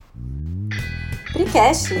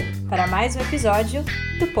Precast, para mais um episódio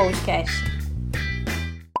do podcast.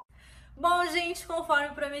 Bom, gente,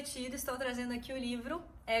 conforme prometido, estou trazendo aqui o livro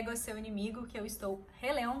Ego é Seu Inimigo, que eu estou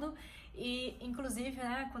relendo. E, inclusive,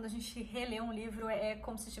 quando a gente relê um livro, é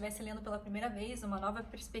como se estivesse lendo pela primeira vez, uma nova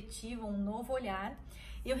perspectiva, um novo olhar.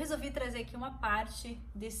 E eu resolvi trazer aqui uma parte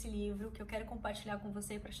desse livro que eu quero compartilhar com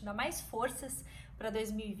você para te dar mais forças para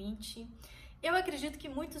 2020. Eu acredito que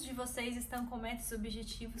muitos de vocês estão com metas e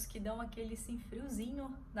objetivos que dão aquele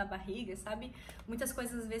friozinho na barriga, sabe? Muitas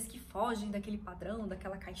coisas às vezes que fogem daquele padrão,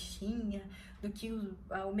 daquela caixinha, do que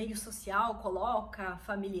o meio social coloca,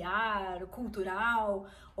 familiar, cultural,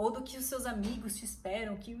 ou do que os seus amigos te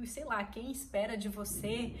esperam, que, sei lá, quem espera de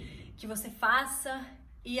você, que você faça.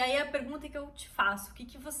 E aí a pergunta que eu te faço, o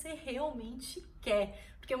que você realmente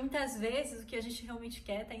quer? Porque muitas vezes o que a gente realmente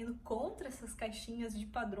quer tá indo contra essas caixinhas de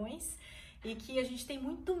padrões e que a gente tem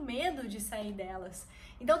muito medo de sair delas.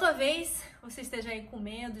 Então talvez você esteja aí com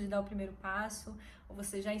medo de dar o primeiro passo, ou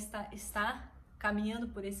você já está caminhando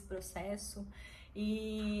por esse processo.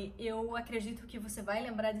 E eu acredito que você vai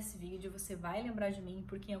lembrar desse vídeo, você vai lembrar de mim,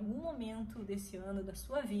 porque em algum momento desse ano da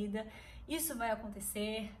sua vida, isso vai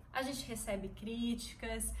acontecer. A gente recebe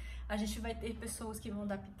críticas, a gente vai ter pessoas que vão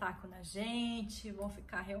dar pitaco na gente, vão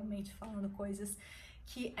ficar realmente falando coisas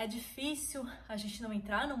que é difícil a gente não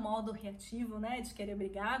entrar no modo reativo, de querer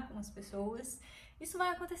brigar com as pessoas. Isso vai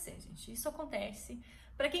acontecer, gente, isso acontece.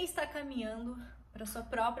 Para quem está caminhando para sua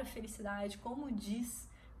própria felicidade, como diz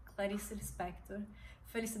Clarice Lispector,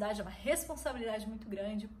 felicidade é uma responsabilidade muito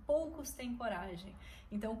grande, poucos têm coragem.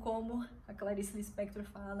 Então, como a Clarice Lispector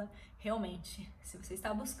fala, realmente, se você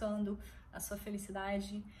está buscando a sua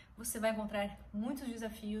felicidade, você vai encontrar muitos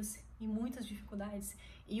desafios e muitas dificuldades.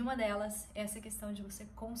 E uma delas é essa questão de você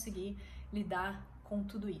conseguir lidar com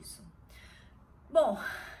tudo isso. Bom,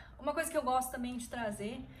 uma coisa que eu gosto também de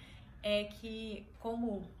trazer é que,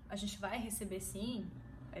 como a gente vai receber sim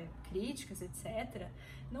críticas, etc.,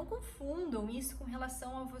 não confundam isso com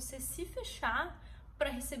relação a você se fechar para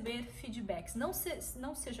receber feedbacks.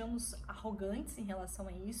 Não sejamos arrogantes em relação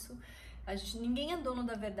a isso. Ninguém é dono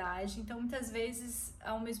da verdade, então muitas vezes,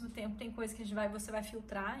 ao mesmo tempo, tem coisas que você vai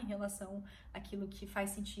filtrar em relação àquilo que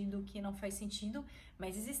faz sentido, o que não faz sentido,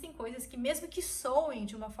 mas existem coisas que, mesmo que soem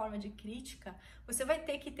de uma forma de crítica, você vai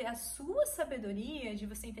ter que ter a sua sabedoria de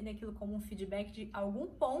você entender aquilo como um feedback de algum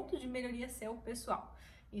ponto de melhoria seu pessoal.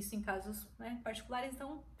 Isso em casos particulares,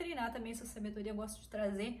 então treinar também essa sabedoria. Eu gosto de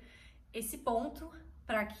trazer esse ponto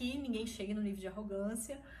para que ninguém chegue no nível de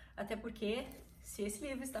arrogância, até porque se esse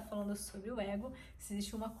livro está falando sobre o ego, se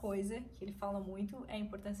existe uma coisa que ele fala muito, é a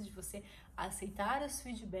importância de você aceitar os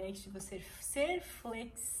feedbacks, de você ser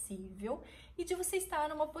flexível e de você estar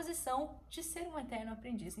numa posição de ser um eterno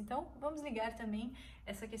aprendiz. Então, vamos ligar também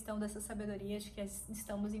essa questão dessa sabedoria de que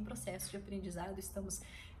estamos em processo de aprendizado, estamos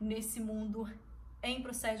nesse mundo em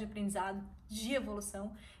processo de aprendizado, de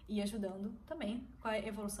evolução e ajudando também com a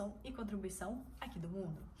evolução e contribuição aqui do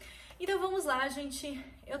mundo. Então vamos lá, gente.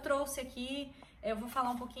 Eu trouxe aqui, eu vou falar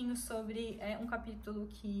um pouquinho sobre um capítulo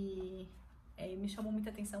que me chamou muita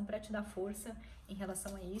atenção para te dar força em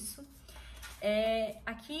relação a isso.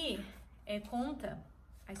 Aqui conta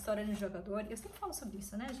a história de um jogador. Eu sempre falo sobre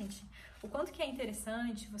isso, gente? O quanto que é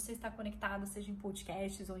interessante você estar conectado, seja em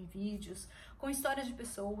podcasts ou em vídeos, com histórias de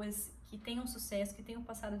pessoas que tenham sucesso, que tenham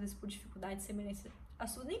passado por dificuldades semelhantes à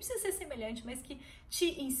sua. Nem precisa ser semelhante, mas que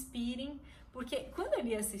te inspirem. Porque quando eu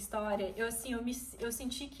li essa história, eu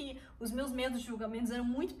senti que os meus medos de julgamentos eram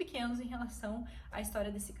muito pequenos em relação à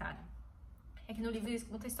história desse cara. É que no livro ele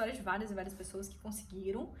conta a história de várias e várias pessoas que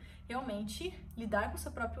conseguiram realmente lidar com o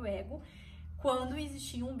seu próprio ego quando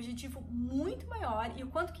existia um objetivo muito maior e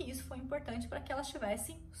o quanto que isso foi importante para que elas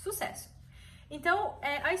tivessem sucesso. Então,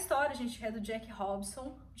 a história, gente, é do Jack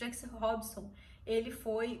Robinson. Jack Robinson, ele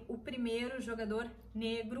foi o primeiro jogador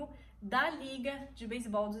negro da Liga de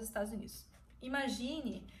Beisebol dos Estados Unidos.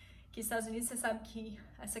 Imagine que nos Estados Unidos, você sabe que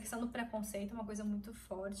essa questão do preconceito é uma coisa muito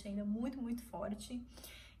forte, ainda muito, muito forte,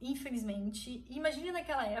 infelizmente. Imagine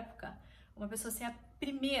naquela época, uma pessoa ser a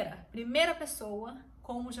primeira pessoa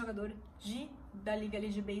como jogador da Liga ali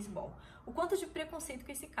de Beisebol. O quanto de preconceito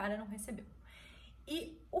que esse cara não recebeu.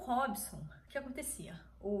 E o Robinson, o que acontecia?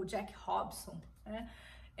 O Jack Robinson,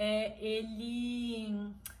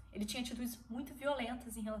 ele tinha atitudes muito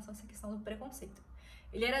violentas em relação a essa questão do preconceito.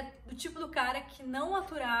 Ele era do tipo do cara que não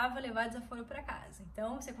aturava levar desaforo para casa.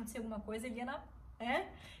 Então, se acontecia alguma coisa, ele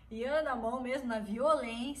ia na mão mesmo, na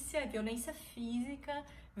violência física,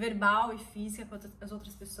 verbal e física contra as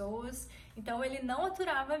outras pessoas. Então, ele não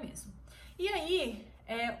aturava mesmo. E aí,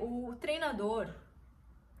 o treinador,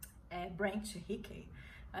 Brent Hickey,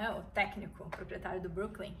 o técnico, o proprietário do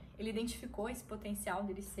Brooklyn, ele identificou esse potencial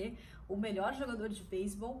dele ser o melhor jogador de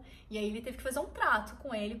beisebol, e aí ele teve que fazer um trato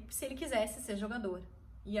com ele se ele quisesse ser jogador.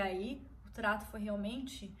 E aí o trato foi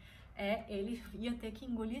realmente, ele ia ter que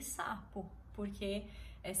engolir sapo, porque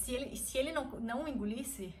se ele não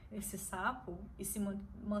engolisse esse sapo e se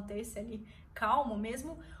mantesse ali calmo,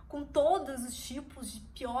 mesmo com todos os tipos de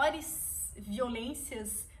piores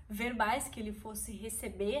violências verbais que ele fosse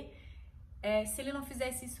receber, se ele não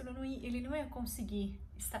fizesse isso, ele não ia conseguir,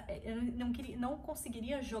 não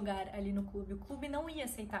conseguiria jogar ali no clube, o clube não ia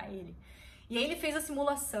aceitar ele. E aí ele fez a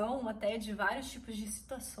simulação até de vários tipos de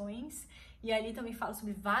situações, e ali também fala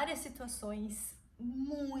sobre várias situações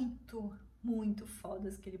muito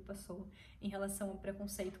fodas que ele passou em relação ao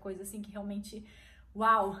preconceito, coisa assim que realmente,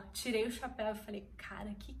 uau, tirei o chapéu e falei,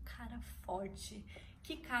 cara, que cara forte,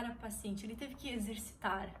 que cara paciente, ele teve que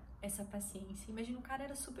exercitar essa paciência. Imagina, o cara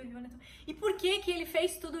era super violento. E por que ele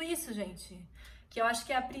fez tudo isso, gente? Que eu acho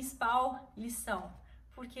que é a principal lição.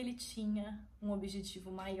 Porque ele tinha um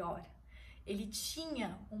objetivo maior. Ele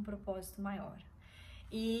tinha um propósito maior.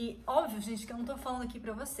 E óbvio, gente, que eu não tô falando aqui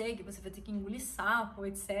pra você que você vai ter que engolir sapo,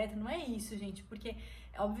 etc. Não é isso, gente. Porque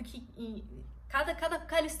é óbvio que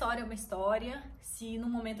cada história é uma história. Se no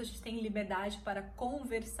momento a gente tem liberdade para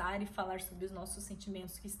conversar e falar sobre os nossos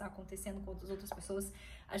sentimentos, o que está acontecendo com as outras pessoas,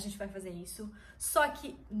 a gente vai fazer isso. Só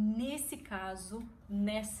que nesse caso,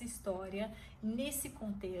 nessa história, nesse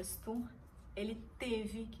contexto, ele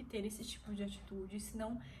teve que ter esse tipo de atitude,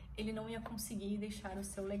 senão ele não ia conseguir deixar o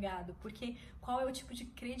seu legado. Porque qual é o tipo de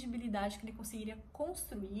credibilidade que ele conseguiria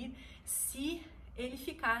construir se ele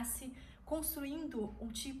ficasse construindo um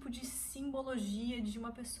tipo de simbologia de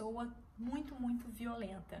uma pessoa muito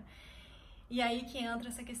violenta? E aí que entra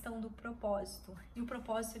essa questão do propósito. E o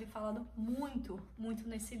propósito ele fala muito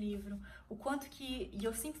nesse livro. O quanto que, e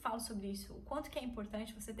eu sempre falo sobre isso, o quanto que é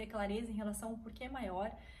importante você ter clareza em relação ao porquê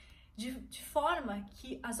maior, de forma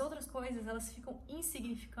que as outras coisas elas ficam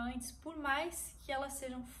insignificantes, por mais que elas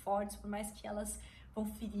sejam fortes, por mais que elas vão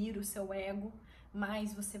ferir o seu ego,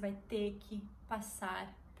 mas você vai ter que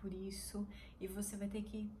passar por isso e você vai ter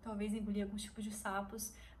que talvez engolir alguns tipos de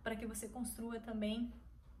sapos para que você construa também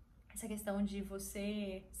essa questão de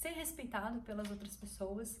você ser respeitado pelas outras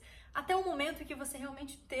pessoas, até o momento que você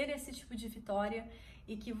realmente ter esse tipo de vitória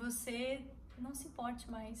e que você não se importe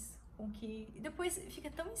mais com que... E depois fica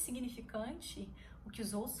tão insignificante o que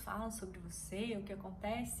os outros falam sobre você, o que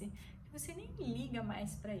acontece, que você nem liga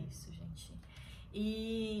mais pra isso, gente.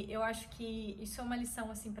 E eu acho que isso é uma lição,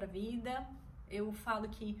 assim, pra vida. Eu falo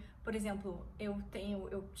que, por exemplo,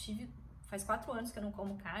 faz 4 anos que eu não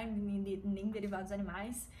como carne, nem derivados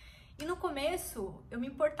animais. E no começo, eu me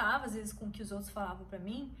importava, às vezes, com o que os outros falavam pra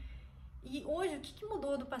mim. E hoje, o que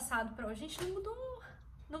mudou do passado pra hoje? A gente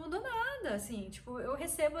não mudou nada, assim. Tipo, eu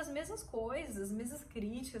recebo as mesmas coisas, as mesmas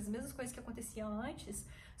críticas, as mesmas coisas que aconteciam antes.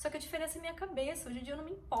 Só que a diferença é minha cabeça. Hoje em dia eu não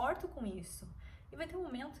me importo com isso. E vai ter um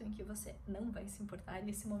momento em que você não vai se importar. E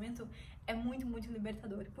esse momento é muito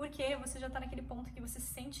libertador. Porque você já tá naquele ponto que você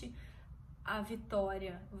sente a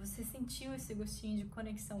vitória, você sentiu esse gostinho de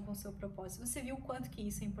conexão com o seu propósito, você viu o quanto que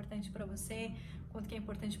isso é importante pra você, o quanto que é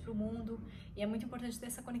importante pro mundo, e é muito importante ter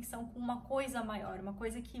essa conexão com uma coisa maior, uma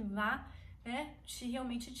coisa que vá,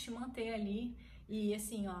 realmente te manter ali, e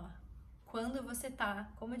assim, quando você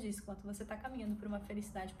tá, como eu disse, quando você tá caminhando por uma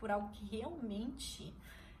felicidade, por algo que realmente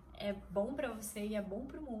é bom pra você e é bom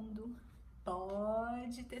pro mundo,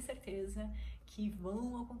 pode ter certeza que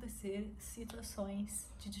vão acontecer situações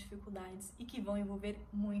de dificuldades e que vão envolver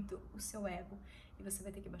muito o seu ego. E você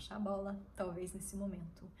vai ter que baixar a bola, talvez nesse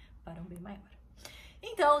momento, para um bem maior.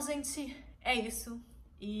 Então, gente, é isso.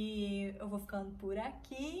 E eu vou ficando por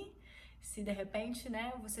aqui. Se de repente,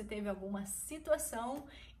 você teve alguma situação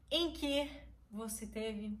em que você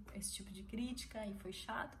teve esse tipo de crítica e foi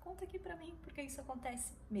chato, conta aqui pra mim, porque isso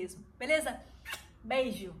acontece mesmo. Beleza?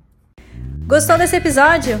 Beijo! Gostou desse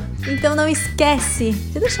episódio? Então não esquece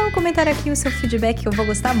de deixar um comentário aqui o seu feedback que eu vou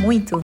gostar muito.